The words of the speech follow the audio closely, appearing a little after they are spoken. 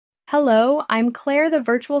Hello, I'm Claire, the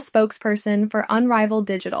virtual spokesperson for Unrivaled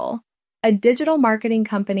Digital, a digital marketing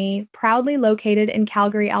company proudly located in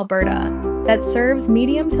Calgary, Alberta, that serves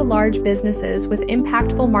medium to large businesses with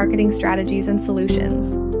impactful marketing strategies and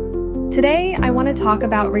solutions. Today, I want to talk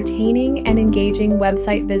about retaining and engaging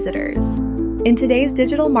website visitors. In today's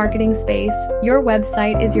digital marketing space, your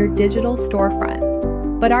website is your digital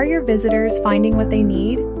storefront. But are your visitors finding what they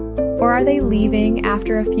need? Or are they leaving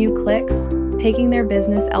after a few clicks, taking their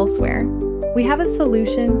business elsewhere? We have a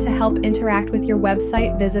solution to help interact with your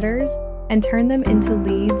website visitors and turn them into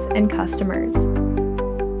leads and customers.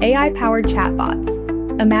 AI-powered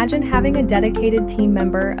chatbots. Imagine having a dedicated team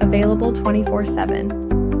member available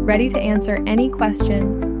 24/7, ready to answer any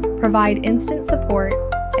question, provide instant support,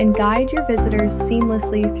 and guide your visitors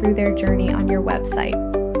seamlessly through their journey on your website.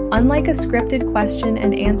 Unlike a scripted question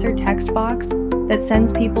and answer text box that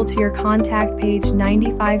sends people to your contact page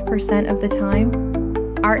 95% of the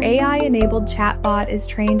time, our AI-enabled chatbot is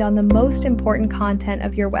trained on the most important content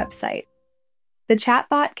of your website. The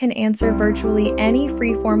chatbot can answer virtually any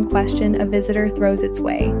free-form question a visitor throws its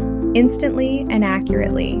way, instantly and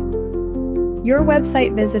accurately. Your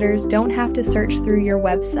website visitors don't have to search through your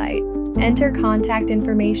website, enter contact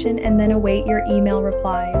information, and then await your email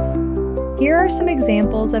replies. Here are some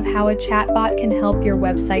examples of how a chatbot can help your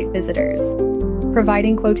website visitors.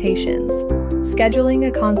 Providing quotations, scheduling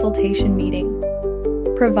a consultation meeting,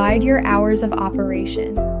 provide your hours of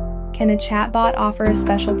operation. Can a chatbot offer a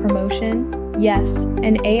special promotion? Yes,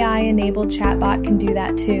 an AI-enabled chatbot can do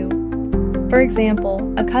that too. For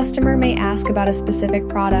example, a customer may ask about a specific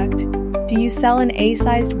product. Do you sell an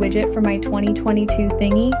A-sized widget for my 2022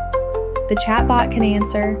 thingy? The chatbot can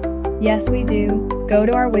answer, yes we do. Go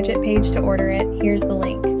to our widget page to order it, here's the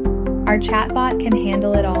link. Our chatbot can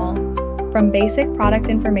handle it all. From basic product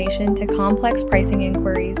information to complex pricing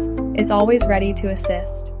inquiries, it's always ready to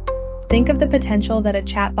assist. Think of the potential that a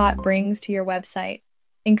chatbot brings to your website: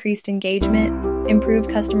 increased engagement, improved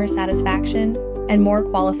customer satisfaction, and more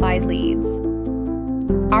qualified leads.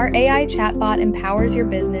 Our AI chatbot empowers your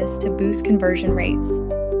business to boost conversion rates.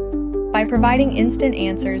 By providing instant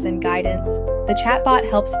answers and guidance, the chatbot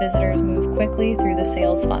helps visitors move quickly through the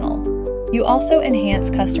sales funnel. You also enhance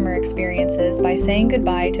customer experiences by saying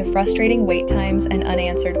goodbye to frustrating wait times and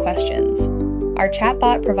unanswered questions. Our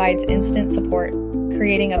chatbot provides instant support,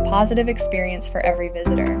 creating a positive experience for every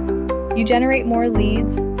visitor. You generate more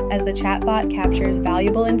leads as the chatbot captures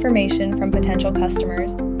valuable information from potential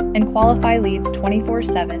customers and qualify leads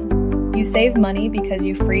 24/7. You save money because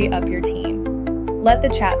you free up your team. Let the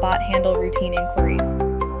chatbot handle routine inquiries,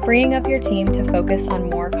 freeing up your team to focus on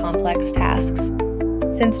more complex tasks.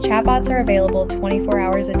 Since chatbots are available 24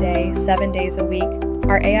 hours a day, 7 days a week,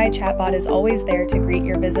 our AI chatbot is always there to greet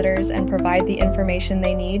your visitors and provide the information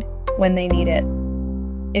they need when they need it.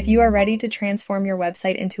 If you are ready to transform your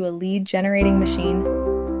website into a lead-generating machine,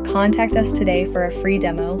 contact us today for a free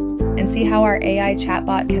demo and see how our AI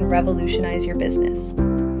chatbot can revolutionize your business.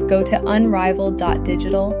 Go to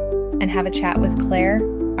unrivaled.digital and have a chat with Claire,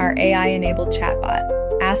 our AI-enabled chatbot.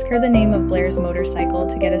 Ask her the name of Blair's motorcycle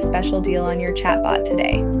to get a special deal on your chatbot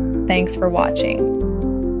today. Thanks for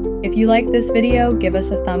watching. If you like this video, give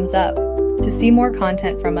us a thumbs up. To see more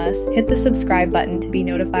content from us, hit the subscribe button to be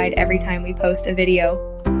notified every time we post a video.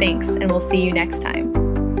 Thanks, and we'll see you next time.